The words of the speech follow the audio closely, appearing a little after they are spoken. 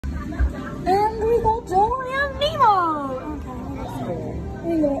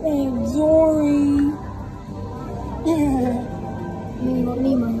Dory. Yeah. And then you got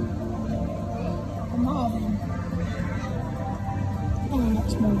Nemo. And Marvin. Oh,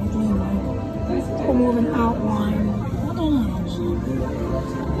 that's more like Nemo. Or more of an outline. I don't know.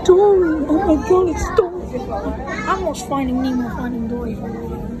 Dory! Oh my god, it's Dory! I watched Finding Nemo, Finding Dory for a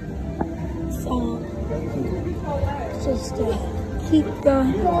while. So, just keep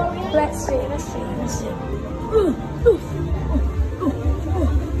going. Let's see.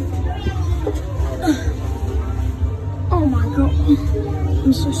 Oh my god,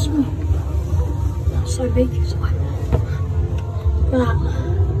 I'm so small. I'm so big, so that.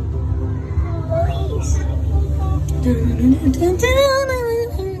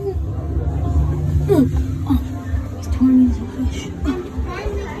 Oh, it's tiny as a fish.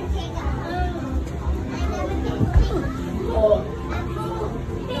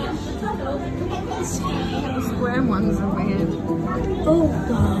 The square ones are weird. Oh,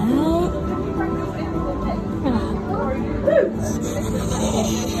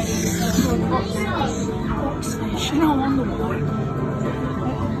 Oxfish. No wonder why.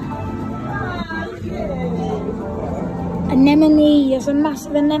 Anemone. There's a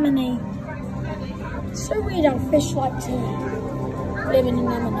massive anemone. It's so weird how fish like to live in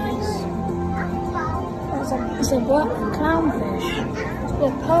anemones. It's a black clownfish. The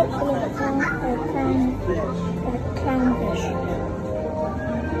purple of clownfish.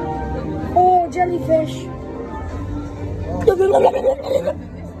 Oh, jellyfish.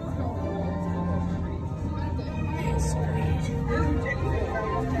 It's weird.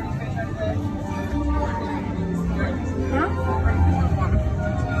 Huh?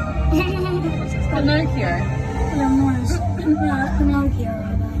 Pinocchio. Yeah, nice. Yeah, Pinocchio.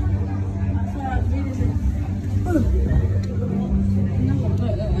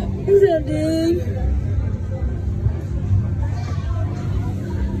 Who's that dude?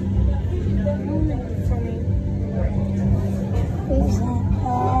 Who's that?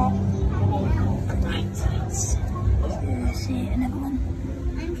 Right, let's see another one.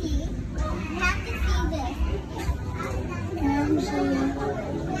 Auntie, I have to see this. Can I see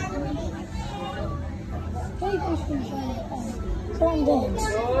jellyfish from China? Is that one dead?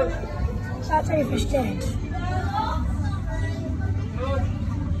 Is that jellyfish dead?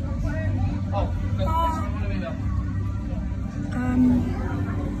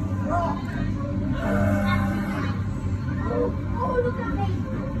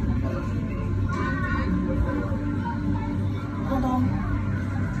 Hold on.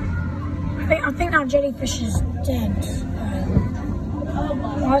 I think that jellyfish is dead.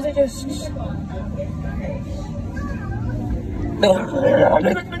 Why is it just... I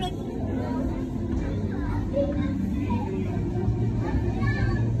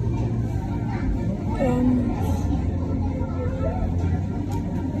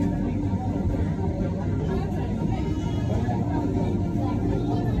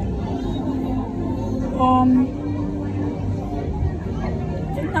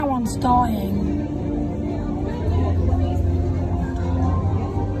think that one's dying.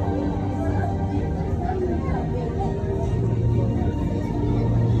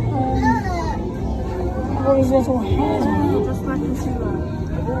 All these little hairs on it. Just like a seagull.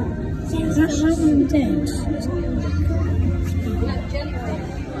 Is that one dead?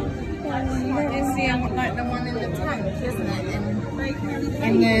 It's the like the one in the tank, isn't it?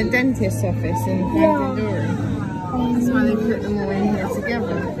 In the dentist's office in Finding Dory. That's why they put them all in here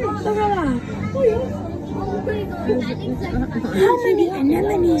together. Look at that. How many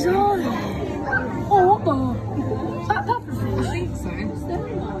anemones are there? Oh, what the? Is that pufferfish? I think so.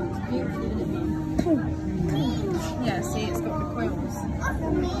 Yeah, see, it's got the quills.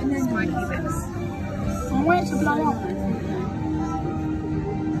 Spiky bits. I'm waiting to blow up.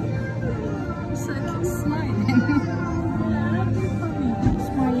 So it's smiling.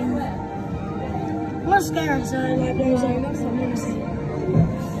 Smiling. I'm not scared, so like blows up.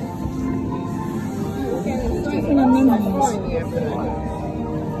 An anemones.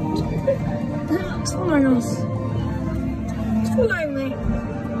 It's following us. It's following me.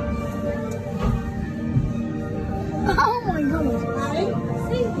 Oh my god.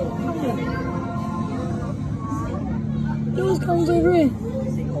 It always comes over here.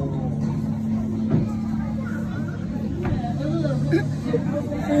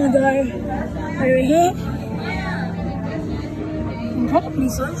 There we go. Over here. Incredibly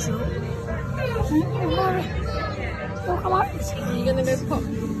social. Look at this. Are you gonna go pop?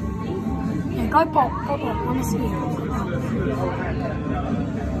 Yeah, go pop. I want to see it.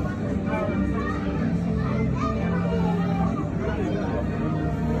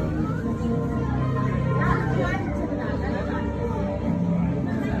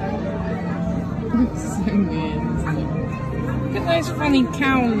 So weird. Look at those funny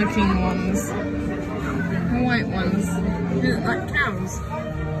cow-looking ones. The white ones. They look like cows.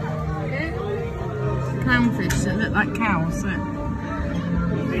 Clownfish that look like cows. So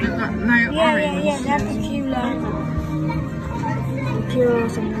look like no orange. Yeah, they're peculiar. Peculiar or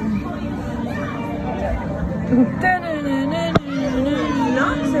something.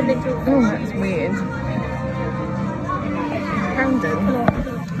 Oh, that's weird. Camden. Look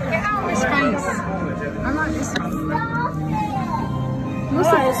at this face. I like this one.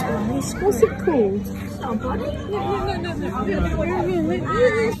 What's it called? Oh, buddy.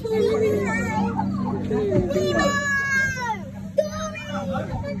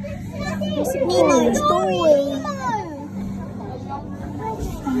 Nemo, Dory.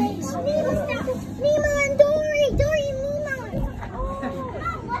 Nemo and Dory. Dory and Nemo.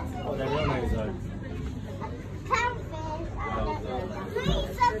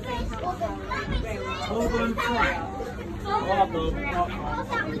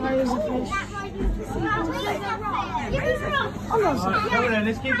 Where is the fish?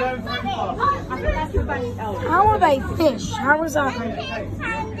 Let's keep going. How are they fish? How is that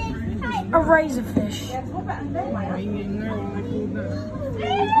a razorfish?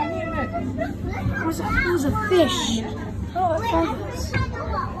 How's a fish? Oh, okay.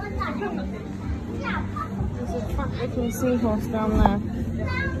 There's a truck-looking seahorse down there.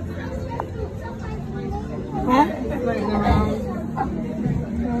 Huh? Floating around.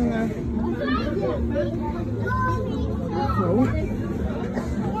 Down there. Cool.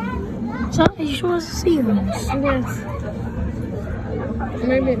 So, are you sure it's a seahorse? Yes.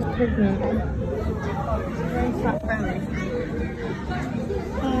 Maybe it's pregnant. Very fat belly.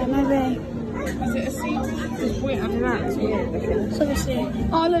 Maybe. Is it a seahorse? It's weird. I don't know. It's weird looking. So let's see.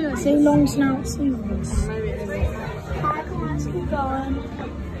 Oh, look, let's see. Long snout seahorse. Maybe it is. Alright, come on, let's keep going.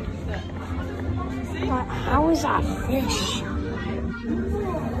 Right, how is that fish?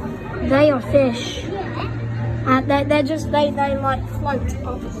 They are fish. And they're just, they like float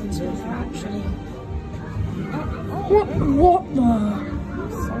up into it actually. What the?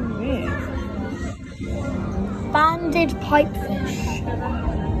 So weird. Banded pipefish.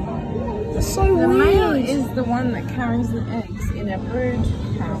 That's so The male weird. is the one that carries the eggs in a brood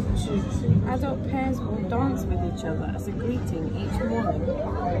pouch. Adult pairs will dance with each other as a greeting each morning.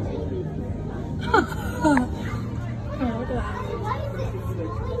 Oh, look at that.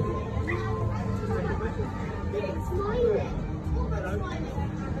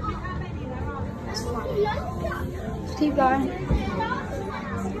 Let's keep going.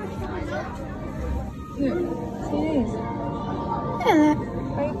 Look, see these? Yeah,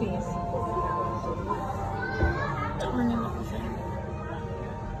 Babies. tiny little thing.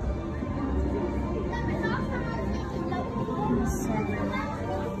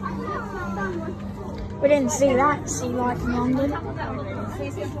 We didn't see that sea life in London.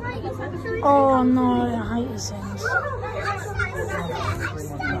 Oh no, I hate these things.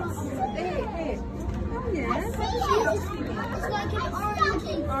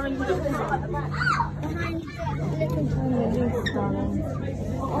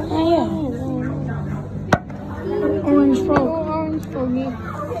 Oh yeah. Orange frog. Orange froggy.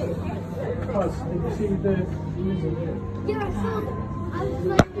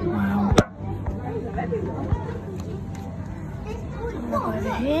 Wow. Look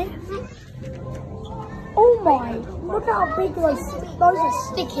over here. Oh my! Look how big those are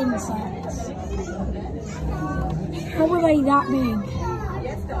stick insects. How are they that big?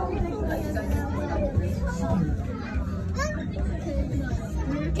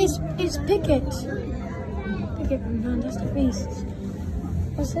 It's Picket. Picket from Fantastic Beasts.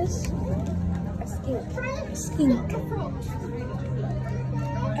 What's this? A skink. A skink.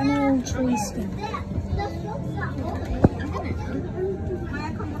 Emerald tree skink.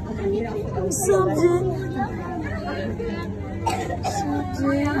 Something.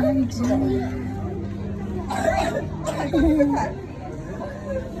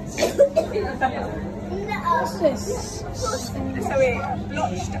 What's this? So it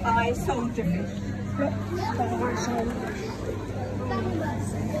blotched eye soldier fish.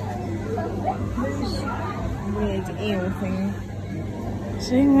 Weird eel thing.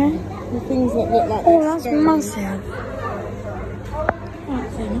 See, man? The things that look like Oh, they're that's stones. massive. That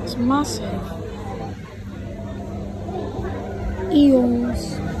thing, it's massive. Eels.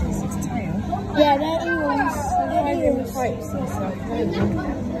 This is tail. Yeah, they're eels. They're Hiding eels. pipes and stuff, don't you?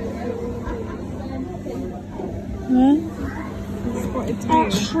 Yeah. Spotted tail.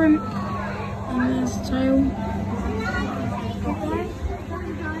 That's shrimp. And there's the tail.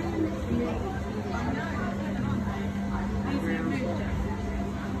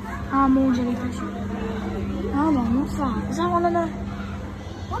 More jellyfish. Hold on, what's that? Is that one of the...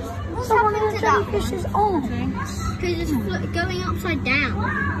 What's that one of happened the to that one? jellyfish's arms? Because it's going upside down.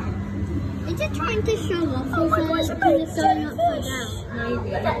 Is it trying to show off Oh my God, it's a baby because it's going upside jellyfish. down?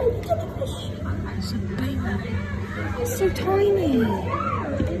 Look at that baby jellyfish. It's a baby. It's so tiny.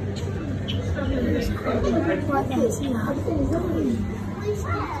 Right there, see that?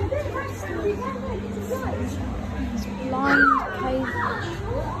 It's blind cavefish.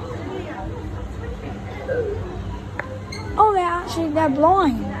 Oh, they're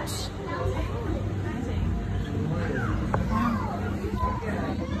blind. Wow.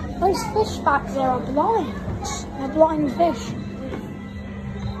 Those fish back there are blind. They're blind fish.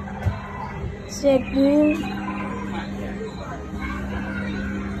 Sick, dude.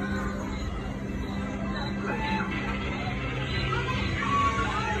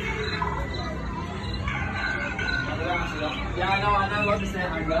 Yeah, I know, what to say.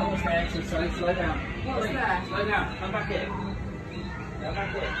 I will. Okay, so slow down. What's that? Slow down. Come back in. Come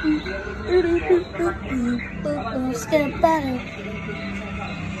back in. Let's get better.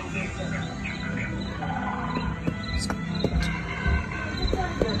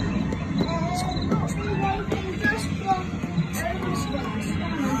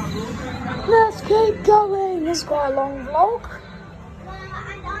 Let's keep going. This is quite a long vlog.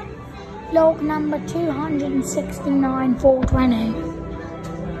 Vlog number 269, 420.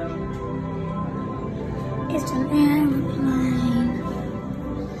 It's an airplane.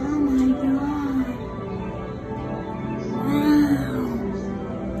 Oh my God. Wow.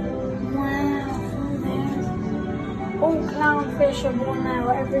 Wow. All clownfish are born now.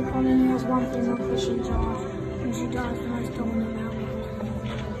 Every colony has one female fish in charge. And she dies when I stole them out.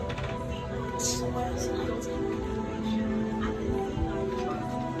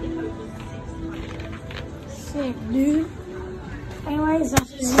 Sick, dude. Anyways,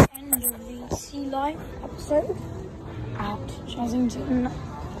 that is the end of the sea life episode at Chessington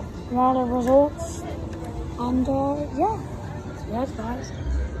Wildlife Resorts. And yeah, guys,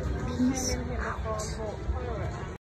 peace out.